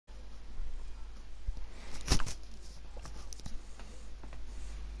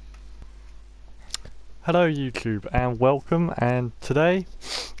Hello YouTube and welcome, and today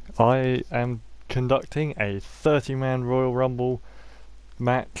I am conducting a 30-man Royal Rumble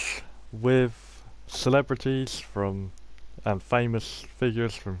match with celebrities from and famous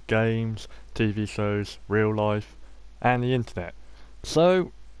figures from games, TV shows, real life and the internet.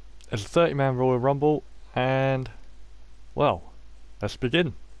 So it's a 30-man Royal Rumble and well, let's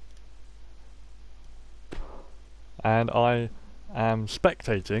begin. And I am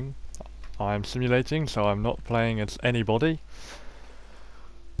spectating. I'm simulating, so I'm not playing as anybody.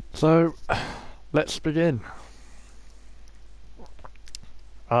 So, let's begin.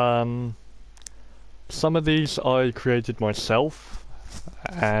 Some of these I created myself,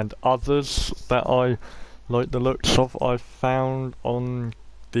 and others that I like the looks of I found on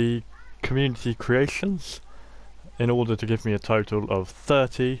the community creations in order to give me a total of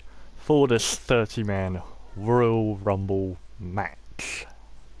 30 for this 30-man Royal Rumble match.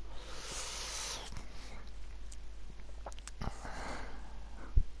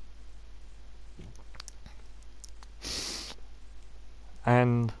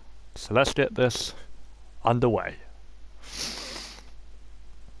 And so let's get this underway.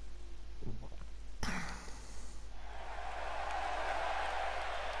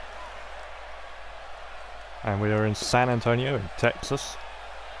 And we are in San Antonio in Texas.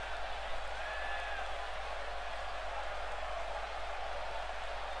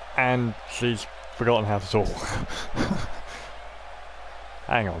 And she's forgotten how to talk.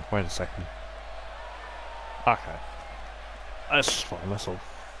 Hang on, wait a second. Okay. That's fine, that's all.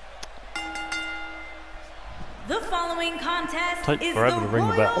 The following contest Take forever to ring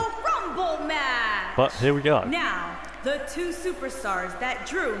the bell. Rumble match. But here we go. Now, the two superstars that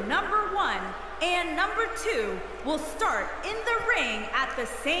drew number 1 and number 2 will start in the ring at the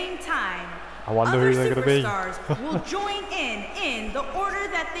same time. I wonder who they're going to be. Other superstars will join in the order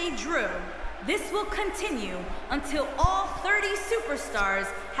that they drew. This will continue until all 30 superstars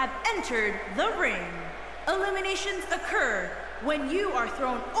have entered the ring. Eliminations occur when you are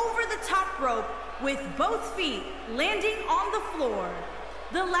thrown over the top rope with both feet landing on the floor.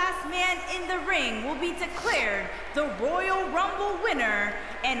 The last man in the ring will be declared the Royal Rumble winner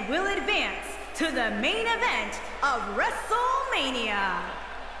and will advance to the main event of WrestleMania.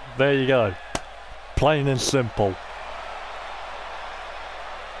 There you go. Plain and simple.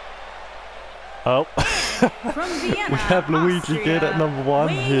 Oh. From Vienna, we have Luigi Austria, Kid at number 1.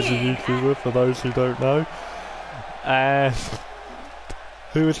 He's a YouTuber for those who don't know. And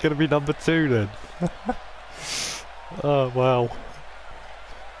who is going to be number 2 then? Oh wow.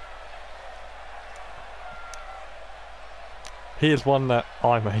 He is one that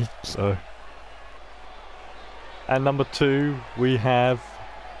I made, so. And number 2 we have,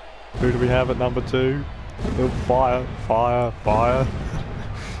 who do we have at number 2? Oh, fire.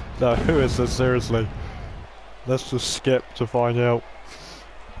 No, who is this, seriously? Let's just skip to find out.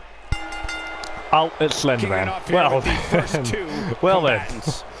 Oh, it's Slenderman. Well then. Well then.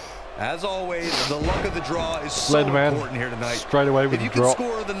 As always, the luck of the draw is Slenderman, so important here tonight. Straight away with if you the drop. can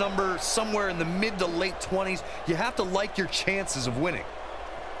score the number somewhere in the mid to late 20s, you have to like your chances of winning.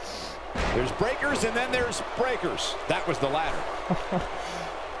 There's breakers and then there's breakers. That was the latter.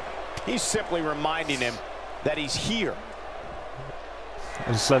 He's simply reminding him that he's here.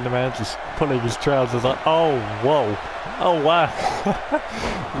 And Slenderman just pulling his trousers up. Oh, whoa. Oh, wow.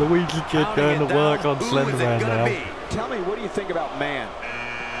 Luigi Kid going to work on Slenderman now. Tell me, what do you think about Man?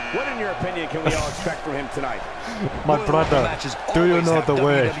 What, in your opinion, can we all expect from him tonight? My brother, do you know the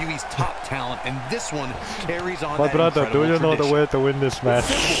way? WWE's top talent, and this one carries on. My brother, do you know the way to win this match?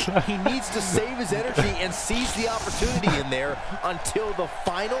 He needs to save his energy and seize the opportunity in there until the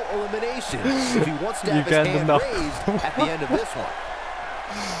final elimination. If he wants to have his hand raised at the end of this one.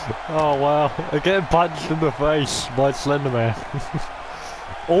 Oh wow, again punched in the face by Slenderman.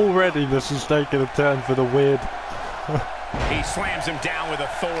 Already this is taking a turn for the weird. He slams him down with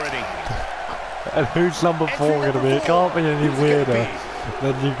authority. And who's number 4 going to be? It can't be any weirder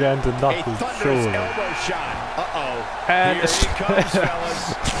than Uganda Knuckles, surely. Uh-oh. And here he comes,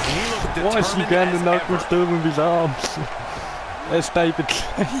 fellas. what is Uganda Knuckles doing with his arms? There's David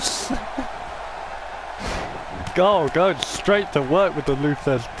Chase. Going straight to work with the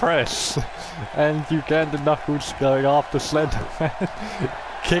Luther's press. And Uganda Knuckles going after Slenderman,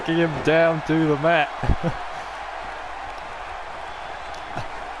 kicking him down to the mat.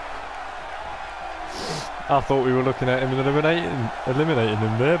 I thought we were looking at him eliminating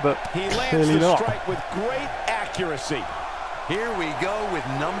him there, but he lands clearly the not. Strike with great accuracy. Here we go with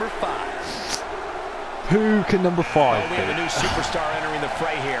number 5. Who can number 5 we have a new superstar entering the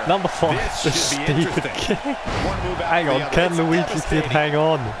fray here. Number 5 is This should be Stephen interesting. King. One move Hang after on, the other. can It's Luigi Kid devastating. hang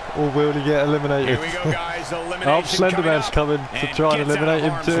on? Or will he get eliminated? Here we go, guys. Elimination Oh, Slenderman's coming to and try and gets out of eliminate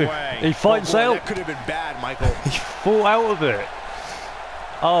him harm's too. way. He fights Oh, boy, out. That could have been bad, Michael. He fought out of it.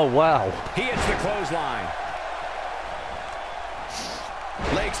 Oh, wow. He hits the clothesline.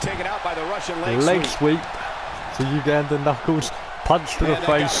 Legs taken out by the Russian Leg sweep to Uganda Knuckles. Punch to the And that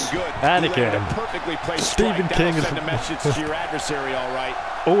got face. him good. And He landed again. a perfectly placed Stephen strike. King That'll is send a message to your adversary, all right.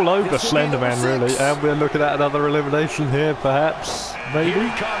 all over This will be number Slenderman, really. 6. And we're looking at another elimination here, perhaps. Maybe. Here he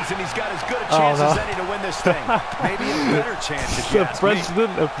comes, and he's got as good a Oh, chance no. as any to win this thing. Maybe a better chance, if you The ask me.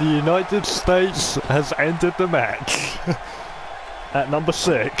 President of the United States has entered the match. At number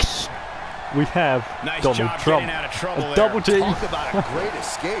 6, we have Nice Donald job Trump. getting out of trouble A there. double team. Talk about a great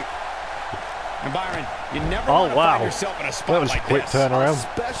escape. And Byron, you never Oh, want to wow. find yourself in a spot That was a like quick this. turnaround.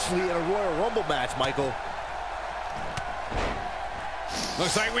 Especially in a Royal Rumble match, Michael.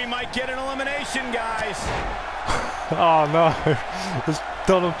 Looks like we might get an elimination, guys. Oh no, it's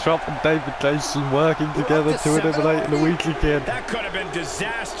Donald Trump and David Jason working together to eliminate Luigi Kid. That could have been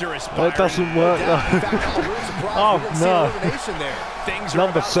disastrous, Byron. It doesn't work In though. fact, I'm really surprised Oh, we didn't see no. an elimination there. Things are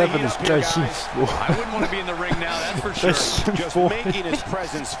Number about to 7 heat is up here, Jason guys. Ford. I wouldn't want to be in the ring now, that's for sure. Jason Just Ford. making his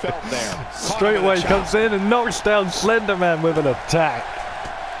presence felt there. Caught Straight him away with a comes chop. in and knocks down Slenderman with an attack.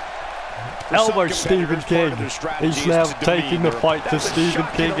 Elbow some Stephen competitors, King. part of their strategy He's is now to taking demean the their fight to opponent. That was a Stephen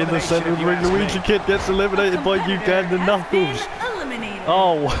shocking King in the elimination, center of if the you ring. ask me. Luigi Kid gets eliminated by Uganda Knuckles. Eliminated.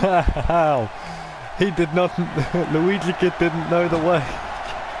 Oh wow. He did not, Luigi Kid didn't know the way.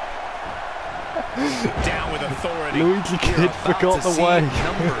 Down with authority. Luigi Kid forgot the way.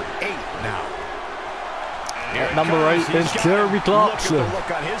 Number 8 now. Here it Number comes. 8 is He's got Jeremy him. Clarkson. Look at the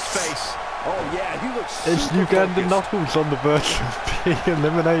look on his face. Oh, yeah, he looks It's super Uganda focused. Knuckles on the verge of being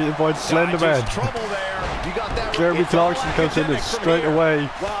eliminated by Dodges Slenderman. trouble there. You got that right. Jeremy It's Clarkson all comes in and academic from straight here. away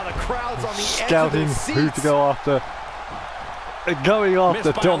Wow, the crowd's on the scouting edge of their who seats. to go after. Going after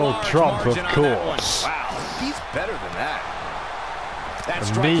Missed by a Donald large Trump, of margin on that one. course. Wow. He's better than that. That A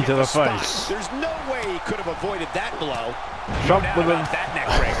strike knee hit to the spot. face. There's no way he could have avoided that blow. Trump No doubt with about him. that neck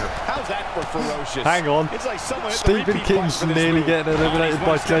breaker. How's that for ferocious? Hang on. It's like someone hit the Stephen repeat button King's for this nearly move. getting eliminated He's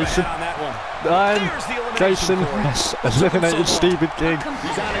by one step ahead Jason. on that one. And There's the elimination Jason cord. has eliminated Stephen King.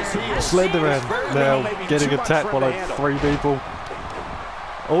 He's on his heels. Slenderman now Maybe getting too much attacked for by him to like handle. 3 people.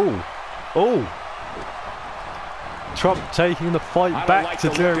 Oh, oh. Trump taking the I fight don't back like to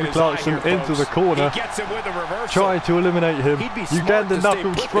the look Jeremy in his eye Clarkson here, into folks. the corner. He gets him with a reversal. Trying to eliminate him. He'd be smart Uganda to stay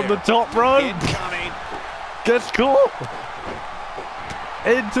Knuckles put from the there. top rope. Incoming. Gets caught.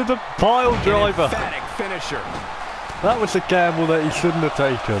 Into the pile An driver. emphatic finisher. That was a gamble that he shouldn't have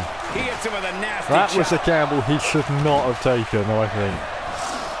taken. He hits him with a nasty That was a chop. gamble he should not have taken, I think.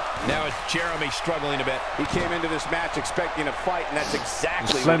 Now it's Jeremy struggling a bit. He came into this match expecting a fight, and that's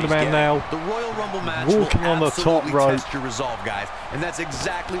exactly what he's Slenderman getting. now The Royal Rumble match walking will on the top absolutely rope. test your resolve, guys, and that's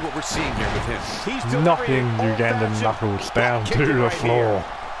exactly what we're seeing here with him. He's delivering knocking an Ugandan old-fashioned Knuckles butt down to kicking the right floor. here.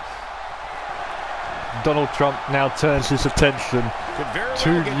 Donald Trump now turns his attention Could very well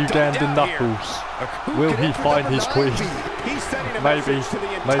to get dumped Uganda down Knuckles. Who Will could he enter find number his 9 queen? be? He's sending a Maybe, message to the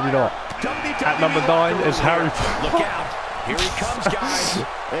maybe entire not. WWE At number 9 is Harry Look out. Here he comes, guys.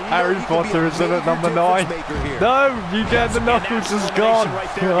 And you know Harry he could be Potter a is in at major number difference 9. maker here. No, Uganda Knuckles is gone.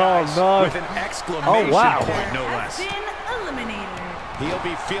 Right there, Oh guys, no. with an exclamation Oh, wow. point, no Has less. been eliminated. He'll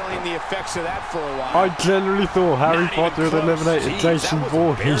be feeling the effects of that for a while. I generally thought Harry Not even Potter had close. eliminated Jeez, Jason that was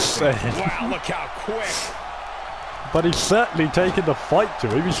Voorhees, embarrassing. said. Wow, look how quick. But he's certainly taken the fight to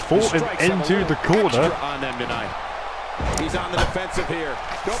him. He's fought him Strikes have a into little the corner. extra on them tonight. He's on the defensive here.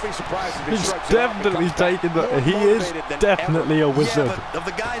 Don't be surprised if he He's strikes it out and definitely comes back taken the... more He is motivated than definitely a wizard. Yeah, but of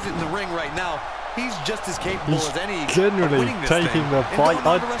the guys in the ring right now, he's just as capable He's as any of generally winning this taking thing the and fight. going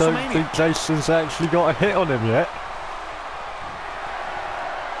I on to don't WrestleMania. think Jason's actually got a hit on him yet.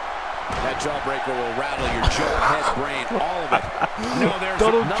 That jawbreaker will rattle your jaw, head, brain, all of it. No, there's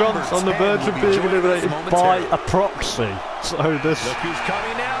Donald number Trump's on the 10 verge will of be being joining us eliminated by momentarily. a proxy. So this... Look who's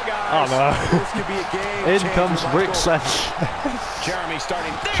coming now, Oh guys. no. This could be a game In changer, comes Rick Michael. Sanchez. Jeremy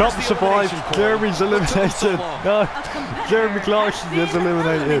starting. There's Trump the survived. elimination cord. Jeremy's so eliminated. long? No. A competitor Jeremy has Clarkson been is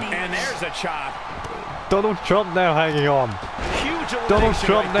eliminated. And there's a chop. Donald Trump now hanging on. Huge elimination Donald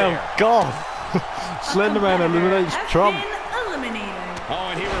Trump right now there. gone. A Slenderman competitor eliminates has Trump. been eliminated. Oh,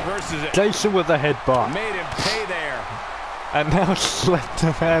 and he reverses it. Jason with the headbutt. Made him pay there. And now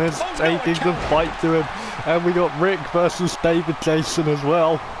Slenderman is taking the fight to him. And we got Rick versus David Jason as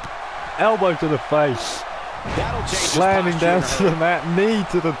well. Elbow to the face. That'll change his Slamming posture down in a to the hurry. mat. Knee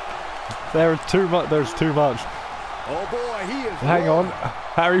to the... There's too much. Oh boy, he is Hang on.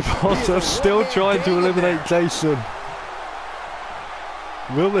 Harry Potter still trying to eliminate Jason.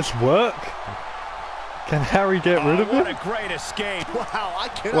 Will this work? Can Harry get rid of him? What a great escape. Wow, I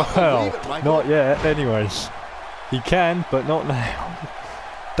cannot believe it, Michael. Not yet. Anyways, he can, but not now.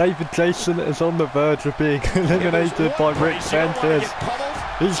 David Jason is on the verge of being eliminated by Rick Sanchez.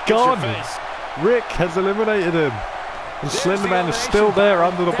 He's gone. Rick has eliminated him. The Slender Man is still there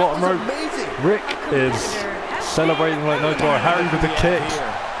under the bottom rope. Rick is celebrating like no tomorrow. Harry with the kick.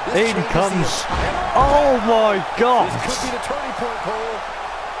 In comes. Oh my God!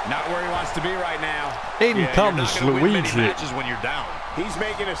 Not where he wants to be right now. In comes Luigi. When you're down. He's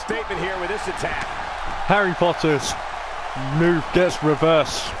making a statement here with this attack. Harry Potter's move gets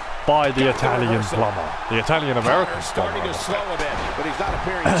reversed by the Italian plumber. The Italian American starting to slow a bit, but he's not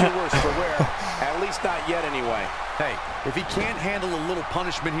appearing too worse for wear. At least not yet anyway. Hey, if he can't handle a little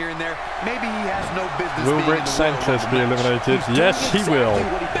punishment here and there, maybe he has no business. Will Rick Sanchez be eliminated? Yes, he will.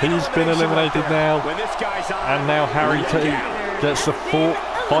 He's been eliminated now. And now Harry gets the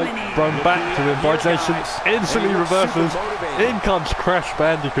fight thrown back to him by Jason. Instantly reverses. In comes Crash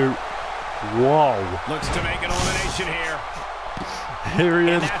Bandicoot. Whoa. Looks to make an elimination here. Here he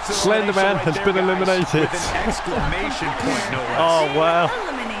is. Slender Man has been eliminated. With an exclamation point, no less. Oh, wow.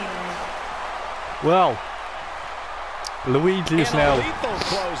 Eliminated. Well, Luigi is now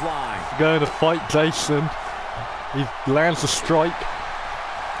clothesline. going to fight Jason. He lands a strike,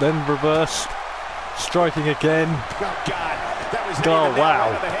 then reverse, striking again. Oh,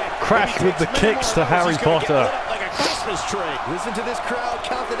 wow. Crash with the kicks to Harry Potter. Listen to this crowd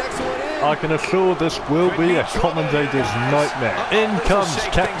count the next one in. I can assure this will be a commentator's nightmare. In comes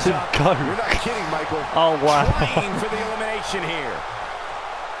Captain Coke. You're not kidding, Michael. Oh, wow. Trying for the elimination here.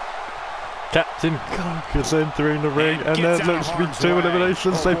 Captain Coke is entering the ring, and there looks to be two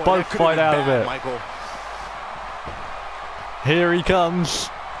eliminations. They both fight out of it. Michael. Here he comes.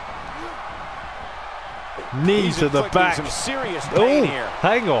 Knee to the back. Oh,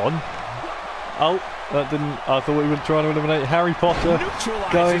 hang on. Oh, that didn't. I thought we were trying to eliminate Harry Potter.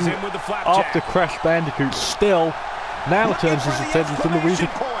 Going after Crash Bandicoot still. Now turns his attention to Luigi.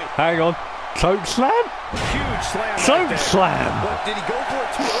 Hang on. Choke slam? Huge slam. Choke slam. But did he go for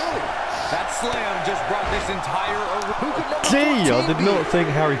it too early? That slam just brought this entire Gee, I did not think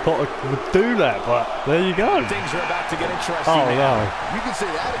Harry Potter would do that, but there you go. Things are about to get interesting. Oh no. You can say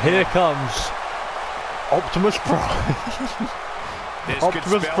that again. Here comes Optimus Prime.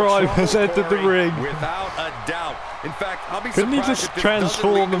 Optimus Prime has entered the ring. Without a doubt. In fact, I'll be Couldn't he just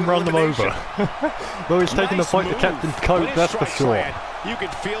transform and run them over? Well, he's taking the fight to Captain Coke, that's for sure. You can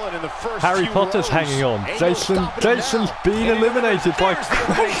feel it in the first Harry few Potter's rows. hanging on. Jason's been eliminated by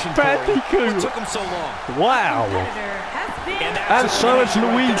Crash What Bandicoot. took him so long? Wow. And so is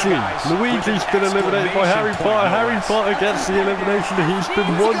Luigi. Luigi's been eliminated by Harry Potter. Harry Potter gets the elimination he's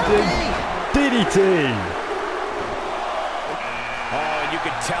been wanting. DDT.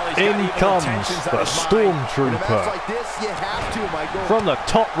 In comes the Stormtrooper. Like this, you have to, Michael. From the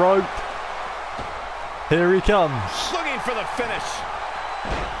top rope. Here he comes. Looking for the finish.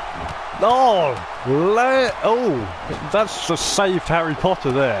 Oh, that's just saved Harry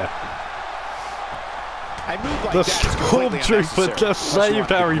Potter there. I move like The that Stormtrooper just saved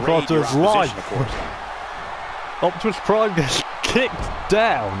Harry Potter's life. Optimus Prime gets kicked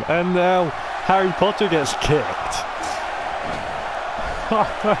down, and now Harry Potter gets kicked.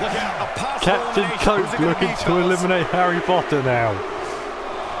 Captain Coke looking to eliminate Harry Potter now.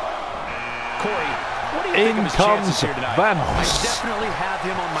 In comes I Vanos. definitely have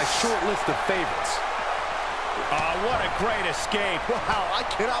him on my short list of favorites. What a great escape. Wow, I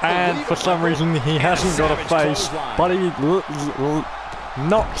cannot And believe for it, some reason he hasn't got a face, but he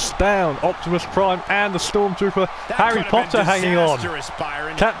knocks down Optimus Prime and the Stormtrooper. Harry Potter hanging on.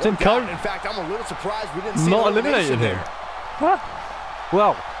 Captain Coke In fact, I'm a little surprised we didn't see not elimination eliminating him. there.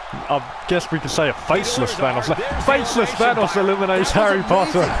 Well, I guess we could say a faceless Vanos. Faceless Vanos eliminates Harry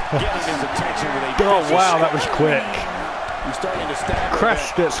Potter. Oh wow, that was quick.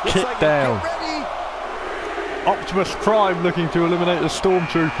 Crash gets kicked down. Optimus Prime looking to eliminate the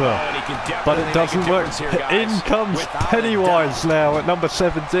Stormtrooper, but it doesn't work. In comes Pennywise now at number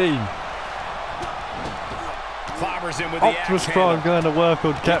 17. Optimus Prime going to work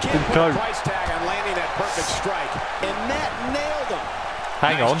on Captain Coke.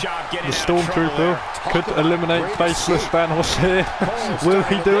 Hang on, the Stormtrooper could eliminate Faceless Vanos here. Will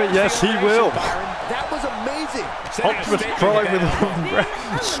he do it? Yes, he will. That was amazing. Optimus Prime with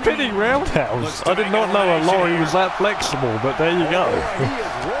a spinning roundhouse. I did not know a lorry was that flexible, but there you go.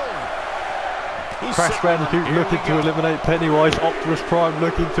 Crash Bandicoot looking to eliminate Pennywise. Optimus Prime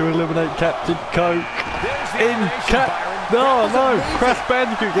looking to eliminate Captain Coke. In No, no, Crash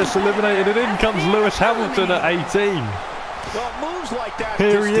Bandicoot gets eliminated and in comes Lewis Hamilton at 18. Well, moves like that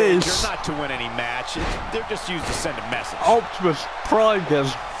Here he is. Are not to win any match. They're just used to send a message. Optimus Prime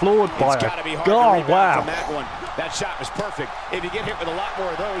gets floored by it's gotta be hard to rebound from that one. That shot was perfect. If you get hit with a lot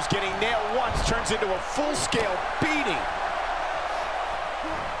more of those, getting nailed once turns into a full-scale beating.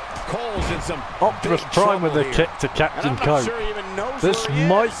 Cole's in some Optimus Prime with a kick to Captain Coke. Sure this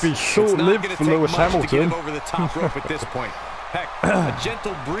might be short-lived for Lewis Hamilton. Over the top rope at this point. Heck, a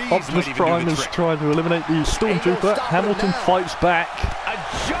gentle breeze Optimus Prime is trying to eliminate the Stormtrooper. Hamilton fights back. A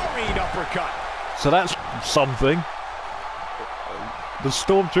jarring uppercut. So that's something. The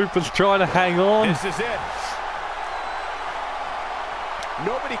Stormtrooper's trying to hang on. This is it.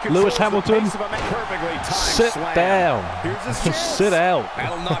 Nobody Lewis Hamilton, sit down. Sit out.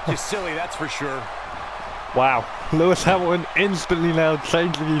 That'll knock you silly, that's for sure. Wow. Lewis Hamilton instantly now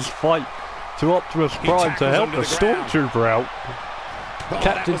changing his fight to Optimus Prime to help the Stormtrooper out.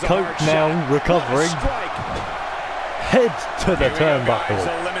 Captain Coke now recovering. Head to the turnbuckle.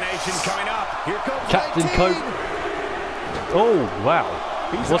 Captain Coke. Oh, wow.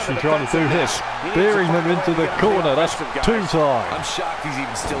 What's he trying to do here? Spearing them into the corner. That's 2 times. I'm shocked he's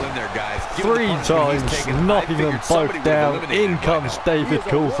even still in there, guys. 3 times, knocking them both down. In comes David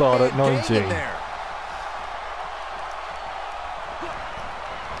Coulthard at 19.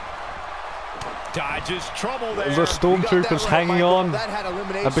 Dodges trouble there. The Stormtrooper's hanging on,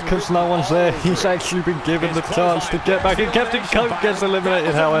 and because no one's there, he's actually been given the chance to get back. And Captain Coke gets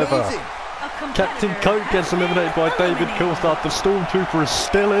eliminated, however. Captain Coke gets eliminated by David Coulthard. The Stormtrooper is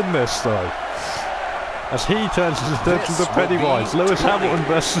still in this, though, as he turns his attention to Pennywise. Lewis Hamilton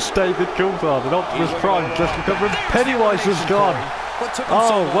versus David Coulthard, and Optimus Prime just recovering. Pennywise is gone.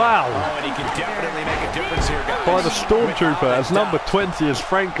 Oh, wow. And he can definitely make a difference here, guys. By the Stormtrooper, as number 20 is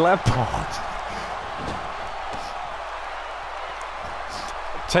Frank Lampard.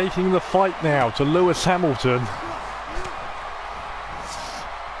 Taking the fight now to Lewis Hamilton.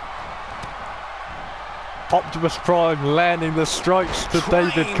 Optimus Prime landing the strikes to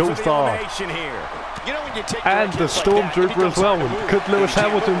David Coulthard. And the Stormtrooper as well. Could Lewis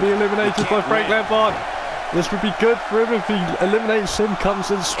Hamilton be eliminated by Frank Lampard? This would be good for him if he eliminates him,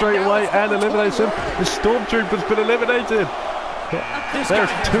 comes in straight away and eliminates him. The Stormtrooper's been eliminated.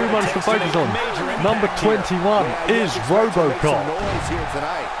 There's 2 months to focus on. Number 21 is RoboCop.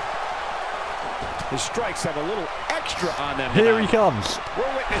 His strikes have a little extra on them. Here he comes.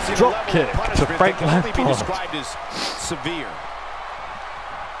 Drop kick to Frank Lampard. Described as severe.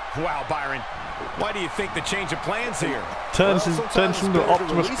 Wow, Byron. Why do you think the change of plans here? Turns his attention to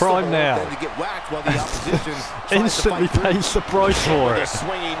Optimus Prime now. Instantly pays the price for it.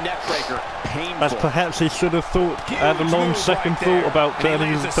 As perhaps he should have thought, had a long second thought about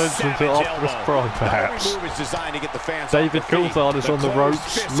turning his attention to Optimus Prime, perhaps. David Coulthard is on the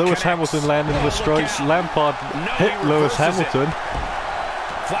ropes. Lewis Hamilton landing the strikes. Lampard hit Lewis Hamilton.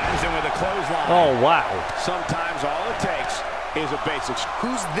 Flattens him with a clothesline. Oh, wow. Sometimes all it takes is a basic.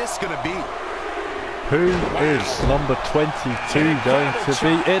 Who's this going to be? Who is number 22 going to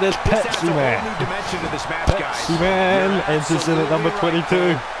be? It is Pepsi Man. Pepsi Man enters in at number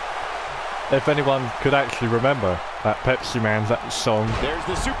 22. If anyone could actually remember that Pepsi Man's song, there's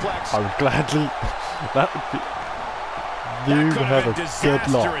the suplex. I would gladly. That would be. You have a good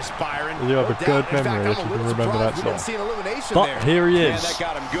lot. You have a good memory if you can remember that song. But here he is. That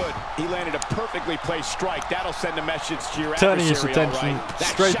got him good. He landed a perfectly placed strike. That'll send a message to your turning his attention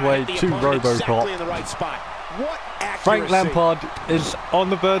straight away to RoboCop. Frank Lampard is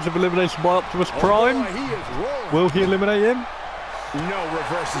on the verge of elimination by Optimus Prime. Will he eliminate him? No,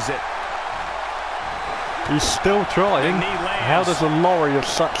 reverses it. He's still trying. How does a lorry of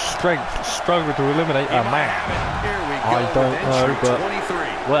such strength struggle to eliminate a man? I don't know, but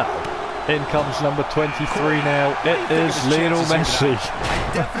well, in comes number 23 now. It is Lionel Messi.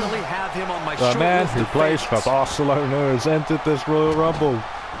 The man who plays for Barcelona has entered this Royal Rumble.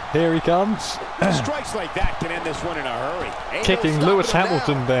 Here he comes. Strikes like that can end this one in a hurry. Kicking Lewis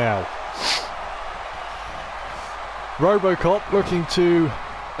Hamilton down. RoboCop looking to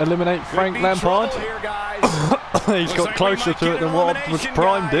eliminate Frank Lampard. He's got closer to it than what Optimus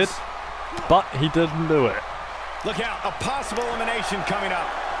Prime did, but he didn't do it. Look out, a possible elimination coming up.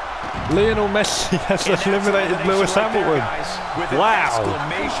 Lionel Messi has eliminated Lewis Hamilton. Wow.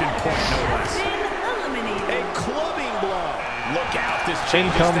 A clubbing blow. Look out, this in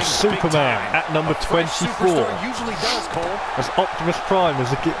comes Superman at number 24. As Optimus Prime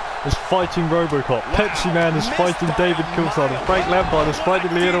is fighting RoboCop. Pepsi Man is fighting David Coulthard. And Frank Lampard is fighting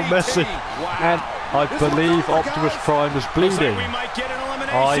Lionel Messi. And I believe Optimus Prime is bleeding.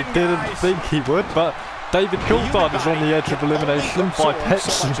 I didn't think he would, but David Coulthard is on the edge of elimination by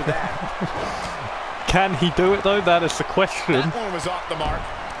Pepsi. Can he do it though? That is the question. That one was off the mark.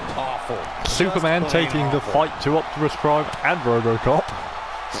 Awful. Superman taking the fight to Optimus Prime and RoboCop.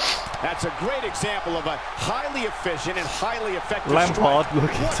 That's a great example of a highly efficient and highly effective Lampard strike.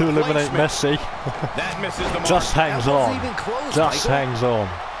 looking What to eliminate placement. Messi. That misses the mark. Just hangs on. Close, Just Michael. hangs on.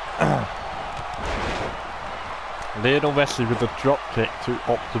 Lionel Messi with the drop kick to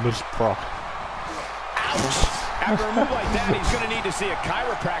Optimus Prime. Ouch! After a move like that, he's going to need to see a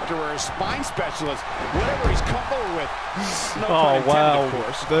chiropractor or a spine specialist, whatever he's comfortable with. No pun Oh wow, intended, of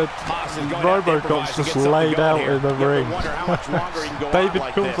course. the Haas is going to have to improvise RoboCop's to just get something laid going out here. in the You have to ring. wonder how much longer he can go on David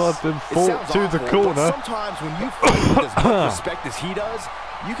like Coulthard's this. been It fought sounds to the awful, corner. but sometimes when you fight with as much respect as he does,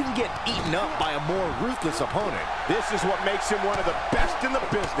 you can get eaten up by a more ruthless opponent. This is what makes him one of the best in the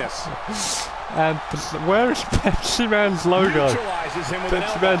business. And where is Pepsi Man's logo? Neutralizes him with an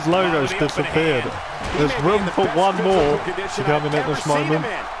Pepsi elbow. Man's logo's Out of the open disappeared. hand. He There's may be room in the for best one more physical condition to come in I've at this ever seen moment.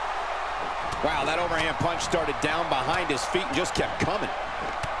 him in. Wow, that overhand punch started down behind his feet and just kept coming.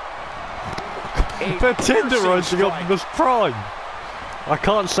 They're tenderizing Optimus Prime. I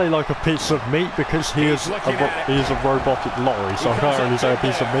can't say like a piece of meat because he is a robotic lorry, so I can't really say a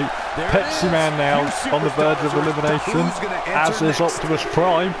piece of meat. Pepsi Man now on the verge of elimination, as is Optimus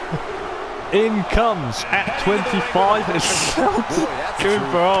Prime. In comes at 25 is Sheldon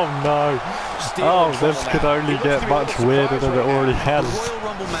Cooper. Oh no. Oh, this could only get much weirder than it already has. The Royal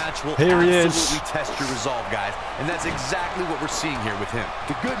Rumble match will Here he is. absolutely test your resolve, guys, and that's exactly what we're seeing here with him.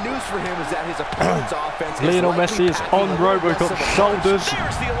 The good news for him is that his opponent's offense is Lionel likely Messi is packing on a little less RoboCop's of a shoulders.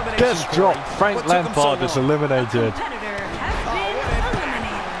 There's the elimination, Gets Corey. dropped. Frank What took him so Lampard is long? eliminated. Competitor has been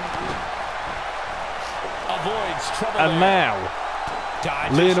eliminated. Avoids trouble And there. now,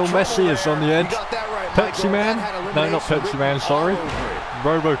 Dodges Lionel trouble Messi is there. on the You edge. got that right, Pepsi Michael. Man? That had No, not elimination Pepsi Man, written sorry. all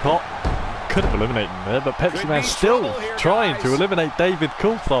over it. RoboCop could have eliminated him there, but Pepsi Could Man be still trouble here, trying guys. to eliminate David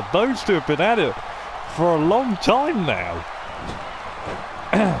Coulthard. Those two have been at it for a long time now.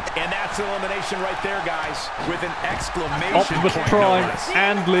 And that's elimination right there, guys. With an exclamation Optimus point. Prime no less.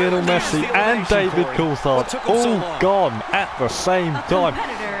 and Lionel Messi and David Coulthard took him so all long? gone at the same A time.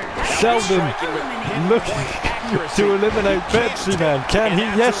 competitor has Sheldon been eliminated. looking to eliminate Pepsi Man. Can he?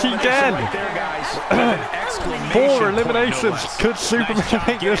 Yes, he can. Right there, guys. With an exclamation 4 point, no eliminations. less. Could Superman job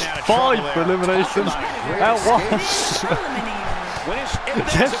make this getting out of trouble 5 there. eliminations Talk about at great once? Eliminated.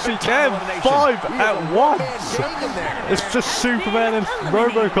 Yes, he can. 5 at once. It's just Superman and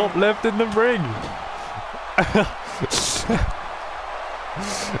RoboCop left in the ring.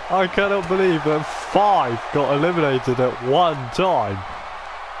 I cannot believe that 5 got eliminated at one time.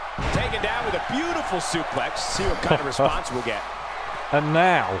 Taken down with a beautiful suplex. See what kind of response we'll get. And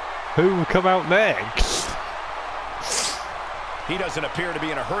now, who will come out next? He doesn't appear to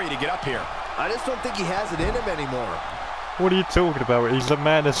be in a hurry to get up here. I just don't think he has it in him anymore. What are you talking about? He's a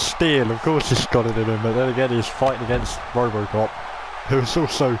man of steel. Of course he's got it in him, but then again he's fighting against RoboCop, who's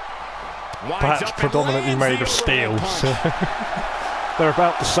also perhaps predominantly made of steel. So they're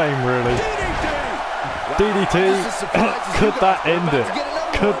about the same, really. DDT, could that end it?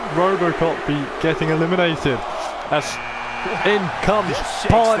 Could RoboCop be getting eliminated? As in comes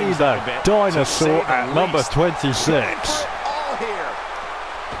Barney the Dinosaur at number 26.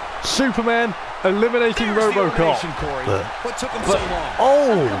 Superman eliminating RoboCop. What took him so long?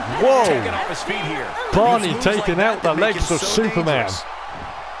 Oh, Taken whoa! off his feet here. Barney Moves taking like out that the make legs him of so Superman. dangerous.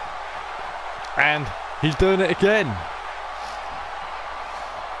 And he's doing it again.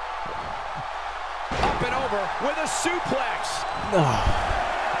 Up and over with a suplex.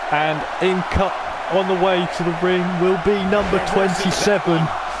 And in cut on the way to the ring will be number 27.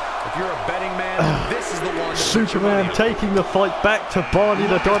 If you're a betting man, this is the one to put your Superman money on. taking the fight back to Barney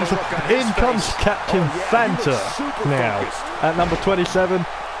the Dinosaur. In comes Captain Fanta now at number 27.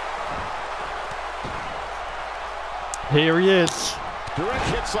 Here he is, Direct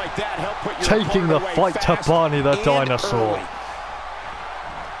hits like that help put your taking the opponent away fight to fast Barney the and Dinosaur. early.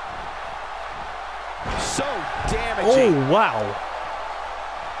 So damaging. Oh, wow.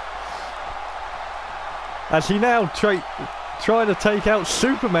 As he now trying to take out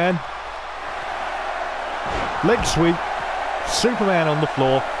Superman. Leg sweep. Superman on the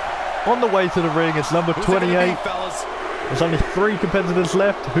floor. On the way to the ring is number Who's it gonna be, 28. fellas? There's only 3 competitors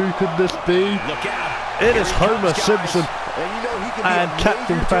left. Who could this be? Look out. It is Homer Simpson. And you know he can be And a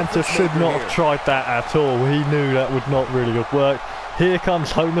Captain major Fanta difference should maker not here. have tried that at all. He knew that would not really have worked. Here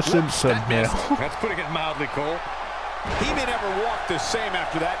comes Homer Simpson now. That's putting it mildly, Cole. He may never walk the same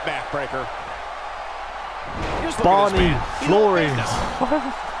after that backbreaker. Just look at this Barney man. He flooring. looked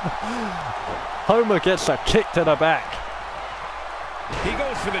Homer gets a kick to the back. He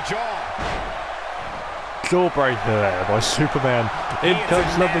goes for the jaw. Jawbreaker there by Superman. In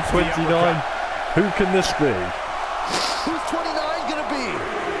comes number 29. Who can this be? Who's 29 gonna be?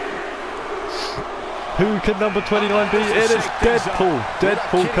 Who can number 29 be? It is Deadpool.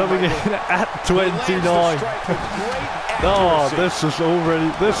 Deadpool coming in at 29. Oh, this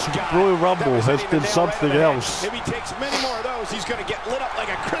Royal Rumble has been something else. If he takes many more of those, he's going to get lit up like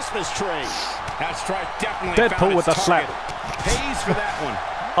a Christmas tree. That strike definitely Deadpool with a slap. Pays for that one.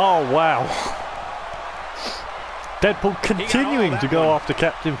 Oh, wow. Deadpool continuing to go after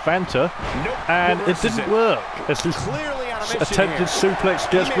Captain Fanta, and it didn't work as his attempted suplex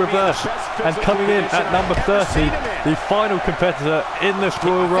gets reversed. And coming in at number 30, the final competitor in this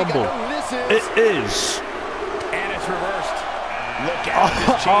Royal Rumble, it is... And it's reversed. Look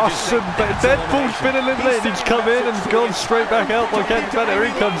out. Arsene Deadpool's been eliminated. He's come in and gone straight back out by Captain Fanta. Here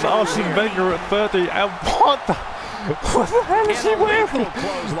he comes, Arsene Wenger at 30. And what the hell is he wearing?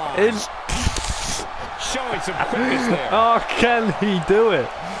 It's... Showing some quickness there. Oh, can he do it?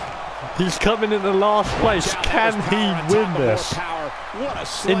 He's coming in the last place. Can he win this?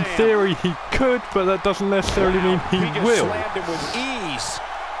 In theory, he could, but that doesn't necessarily mean he will.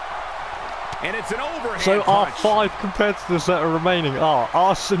 And it's an overhand So our punch. 5 competitors that are remaining are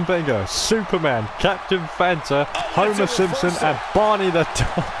Arsene Wenger, Superman, Captain Fanta, Homer Simpson, and Barney the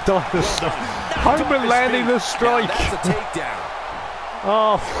Dinosaur. Homer landing the strike. That's a takedown.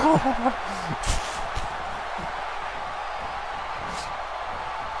 Oh.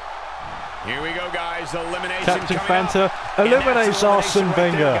 Here we go, guys. Elimination Captain coming Fanta up. eliminates Arsene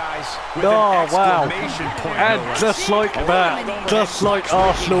Wenger. Oh, wow. And just like that, just like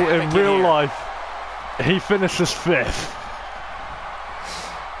Arsenal in real life, he finishes 5th.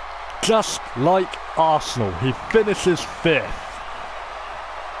 Just like Arsenal, he finishes 5th.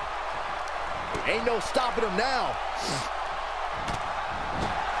 Ain't no stopping him now.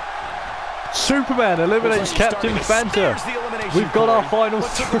 Superman eliminates Captain Fanta. We've got our final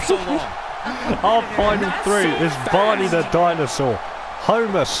 3. Our final 3 is Barney the Dinosaur,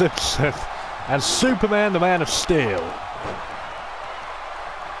 Homer Simpson, and Superman the Man of Steel.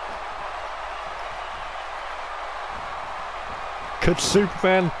 Could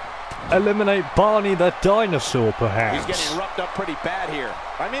Superman eliminate Barney the Dinosaur, perhaps? He's getting roughed up pretty bad here.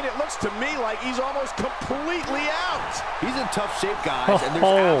 I mean, it looks to me like he's almost completely out. He's in tough shape, guys, and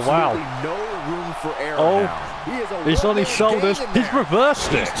there's absolutely no room for error now. He's on his shoulders. He's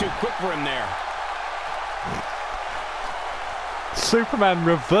reversed it. He's too quick for him there. Superman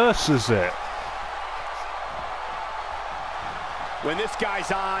reverses it. When this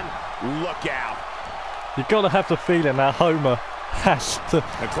guy's on, look out. You've got to have the feeling that Homer has to...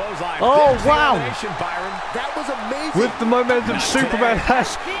 The clothesline. Oh, wow. Byron. That was amazing. With the momentum Superman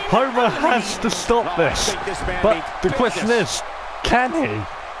has, Homer has to stop this. But the question is, can he?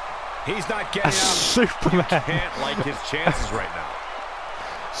 He's not getting As out. Superman. Can't like his chances right now.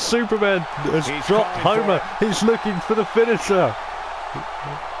 Superman has dropped Homer. He's looking for the finisher.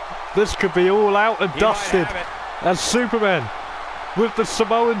 This could be all out and dusted. And Superman with the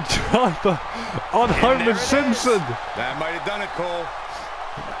Samoan driver on Homer Simpson. That might have done it, Cole.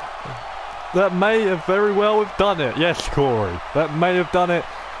 That may have very well have done it. Yes, Corey. That may have done it.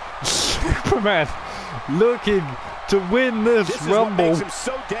 Superman looking to win this Rumble. This is what makes him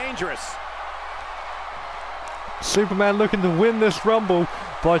so dangerous. Superman looking to win this Rumble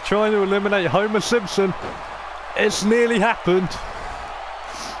by trying to eliminate Homer Simpson. It's nearly happened.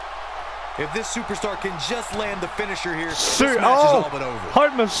 If this superstar can just land the finisher here, this match is all but over.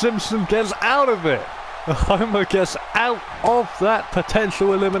 Homer Simpson gets out of it. Homer gets out of that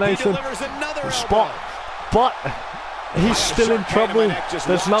potential elimination spot, but he's still in trouble.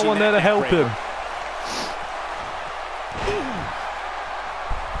 There's no one there to help him.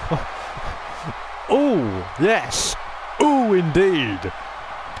 Oh, yes. Oh, indeed.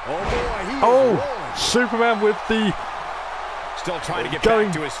 Oh, Superman with the... Still trying to get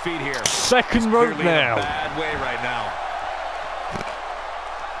back to his feet here. Second rope now. Bad way right now.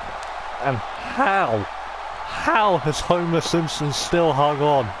 And how has Homer Simpson still hung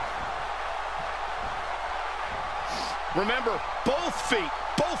on? Remember, both feet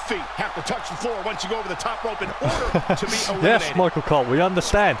have to touch the floor once you go over the top rope in order to be eliminated. Yes, Michael Cole, we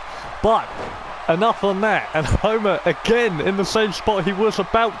understand. But enough on that. And Homer again in the same spot he was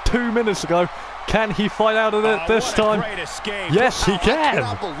about 2 minutes ago. Can he fight out of it this time? Yes, he can.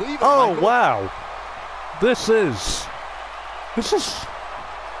 Oh, wow. This is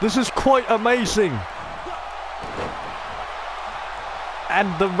quite amazing.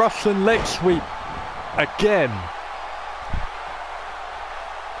 And the Russian leg sweep again.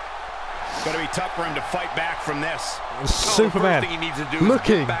 Going to be tough for him to fight back from this. Superman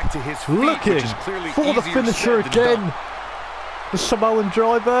looking for the finisher again. The Samoan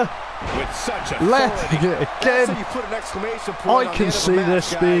driver. With such letting it again. So you put an exclamation point I can see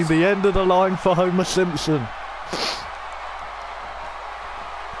this being the end of the line for Homer Simpson.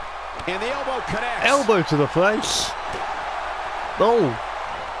 And the elbow connects. Elbow to the face. Oh.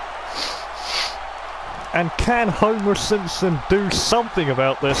 And can Homer Simpson do something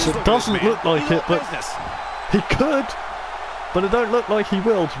about this? It doesn't look like it, but he could. But it don't look like he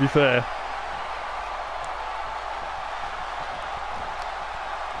will, to be fair.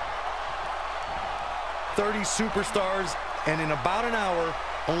 "30 superstars, and in about an hour,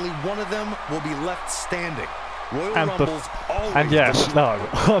 only one of them will be left standing." Royal Rumbles always. And yes, no,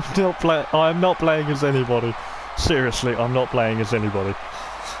 I'm not playing as anybody. Seriously, I'm not playing as anybody.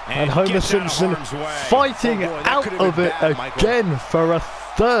 And Homer Simpson fighting out of it again for a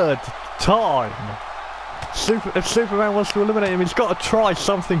third time. If Superman wants to eliminate him, he's got to try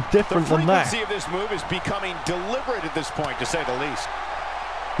something different than that. The frequency of this move is becoming deliberate at this point, to say the least.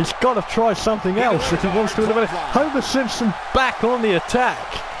 He's got to try something else if he wants to eliminate. Homer Simpson back on the attack.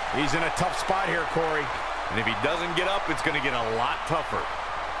 He's in a tough spot here, Corey. And if he doesn't get up, it's going to get a lot tougher.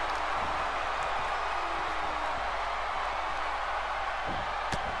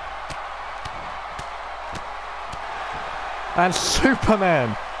 And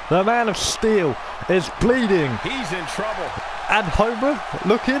Superman, the Man of Steel, is bleeding. He's in trouble. And Homer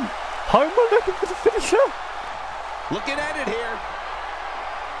looking for the finisher. Looking at it here.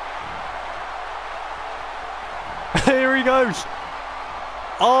 Here he goes.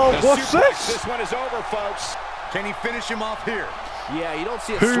 Oh, what's this? This one is over, folks. Can he finish him off here? Yeah, you don't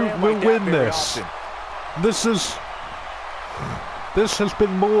see a Who slam will like that win very this? often. This has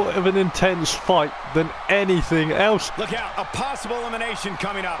been more of an intense fight than anything else. Look out, a possible elimination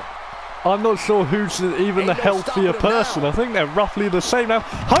coming up. I'm not sure who's even the healthier person. I think they're roughly the same now.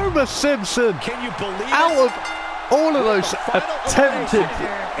 Homer Simpson, Can you believe out it? of all of those attempted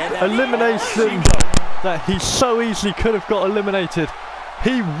eliminations that he so easily could have got eliminated,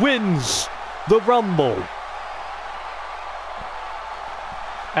 he wins the Rumble.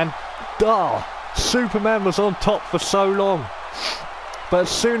 And Superman was on top for so long. But as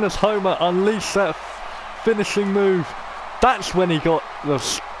soon as Homer unleashed that finishing move, that's when he got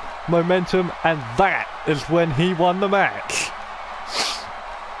the momentum, and that is when he won the match.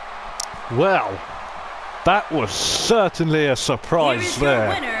 Well, that was certainly a surprise there.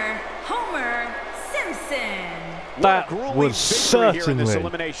 Winner, Homer Simpson. That was certainly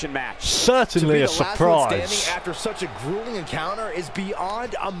a surprise. After such a grueling encounter is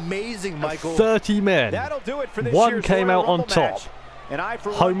beyond amazing, Michael. 30 men. That'll do it for this One year's came Royal out on Rumble top. match. And I,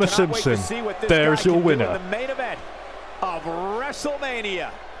 for Homer one, cannot wait to Simpson, see what this there's guy your can do winner. in the main event of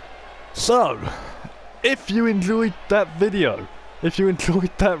WrestleMania. So, if you enjoyed that video, if you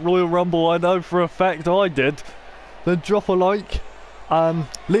enjoyed that Royal Rumble, I know for a fact I did, then drop a like,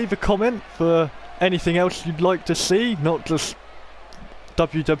 leave a comment for anything else you'd like to see, not just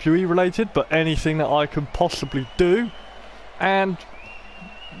WWE related, but anything that I can possibly do. And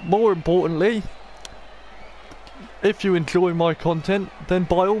more importantly, if you enjoy my content, then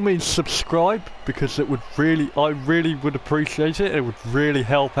by all means subscribe, because it would I really would appreciate it. It would really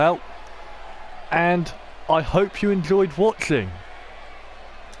help out. And I hope you enjoyed watching,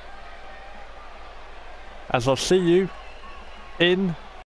 as I'll see you in